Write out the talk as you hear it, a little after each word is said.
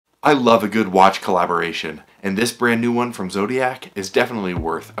I love a good watch collaboration, and this brand new one from Zodiac is definitely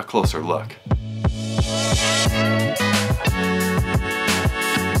worth a closer look.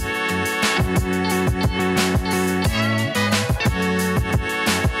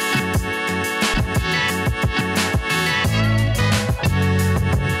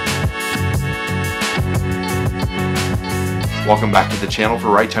 Welcome back to the channel for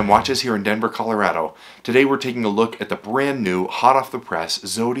Right Time Watches here in Denver, Colorado. Today we're taking a look at the brand new, hot off the press,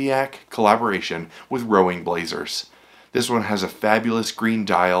 Zodiac collaboration with Rowing Blazers. This one has a fabulous green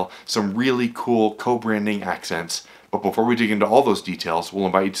dial, some really cool co-branding accents, but before we dig into all those details, we'll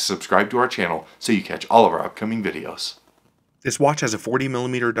invite you to subscribe to our channel so you catch all of our upcoming videos. This watch has a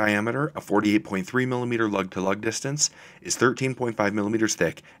 40mm diameter, a 48.3mm lug-to-lug distance, is 13.5mm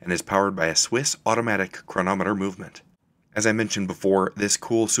thick, and is powered by a Swiss automatic chronometer movement. As I mentioned before, this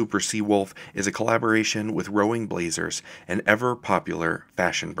cool Super Seawolf is a collaboration with Rowing Blazers, an ever-popular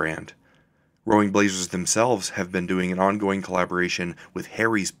fashion brand. Rowing Blazers themselves have been doing an ongoing collaboration with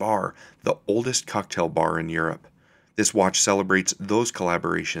Harry's Bar, the oldest cocktail bar in Europe. This watch celebrates those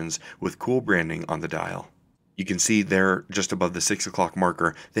collaborations with cool branding on the dial. You can see there, just above the 6 o'clock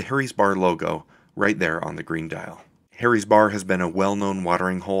marker, the Harry's Bar logo right there on the green dial. Harry's Bar has been a well-known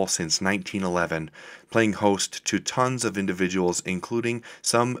watering hole since 1911, playing host to tons of individuals, including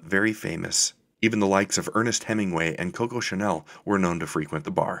some very famous. Even the likes of Ernest Hemingway and Coco Chanel were known to frequent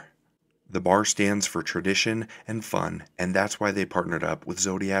the bar. The bar stands for tradition and fun, and that's why they partnered up with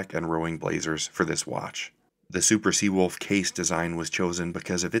Zodiac and Rowing Blazers for this watch. The Super Seawolf case design was chosen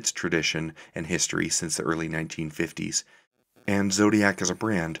because of its tradition and history since the early 1950s, and Zodiac as a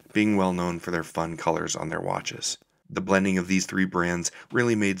brand being well known for their fun colors on their watches. The blending of these three brands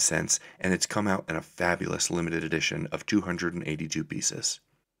really made sense, and it's come out in a fabulous limited edition of 282 pieces.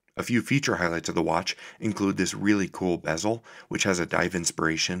 A few feature highlights of the watch include this really cool bezel, which has a dive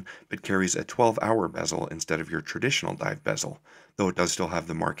inspiration, but carries a 12-hour bezel instead of your traditional dive bezel, though it does still have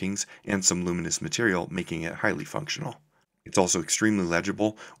the markings and some luminous material, making it highly functional. It's also extremely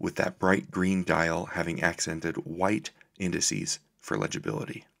legible, with that bright green dial having accented white indices for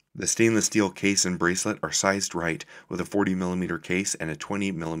legibility. The stainless steel case and bracelet are sized right, with a 40mm case and a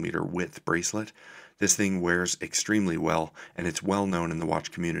 20mm width bracelet. This thing wears extremely well, and it's well known in the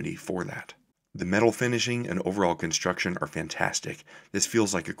watch community for that. The metal finishing and overall construction are fantastic. This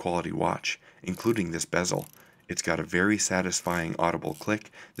feels like a quality watch, including this bezel. It's got a very satisfying audible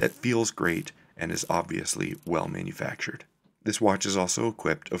click that feels great and is obviously well manufactured. This watch is also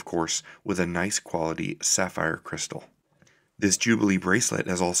equipped, of course, with a nice quality sapphire crystal. This Jubilee bracelet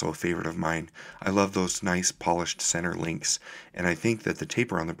is also a favorite of mine. I love those nice polished center links, and I think that the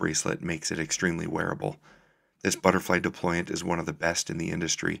taper on the bracelet makes it extremely wearable. This butterfly deployant is one of the best in the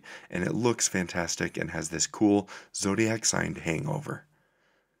industry, and it looks fantastic and has this cool Zodiac signed hangover.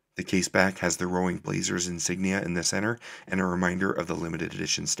 The case back has the Rowing Blazers insignia in the center and a reminder of the limited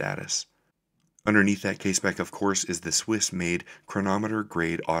edition status. Underneath that case back, of course, is the Swiss-made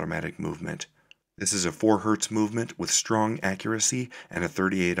chronometer-grade automatic movement. This is a 4 Hz movement with strong accuracy and a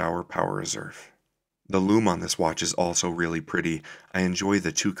 38-hour power reserve. The lume on this watch is also really pretty. I enjoy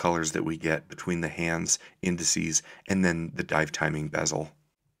the two colors that we get between the hands, indices, and then the dive timing bezel.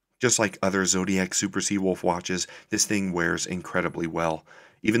 Just like other Zodiac Super Seawolf watches, this thing wears incredibly well.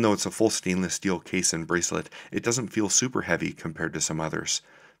 Even though it's a full stainless steel case and bracelet, it doesn't feel super heavy compared to some others.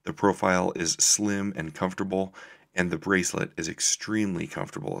 The profile is slim and comfortable, and the bracelet is extremely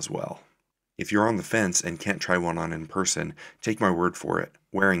comfortable as well. If you're on the fence and can't try one on in person, take my word for it,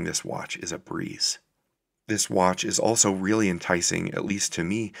 wearing this watch is a breeze. This watch is also really enticing, at least to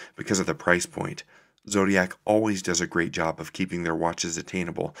me, because of the price point. Zodiac always does a great job of keeping their watches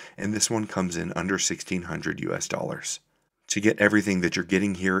attainable, and this one comes in under $1,600 US. To get everything that you're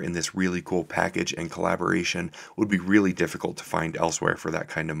getting here in this really cool package and collaboration would be really difficult to find elsewhere for that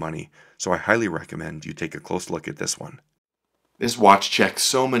kind of money, so I highly recommend you take a close look at this one. This watch checks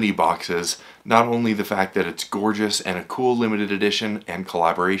so many boxes, not only the fact that it's gorgeous and a cool limited edition and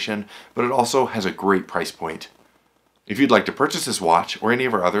collaboration, but it also has a great price point. If you'd like to purchase this watch or any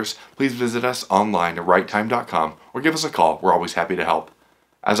of our others, please visit us online at righttime.com or give us a call. We're always happy to help.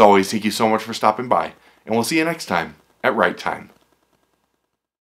 As always, thank you so much for stopping by, and we'll see you next time at Right Time.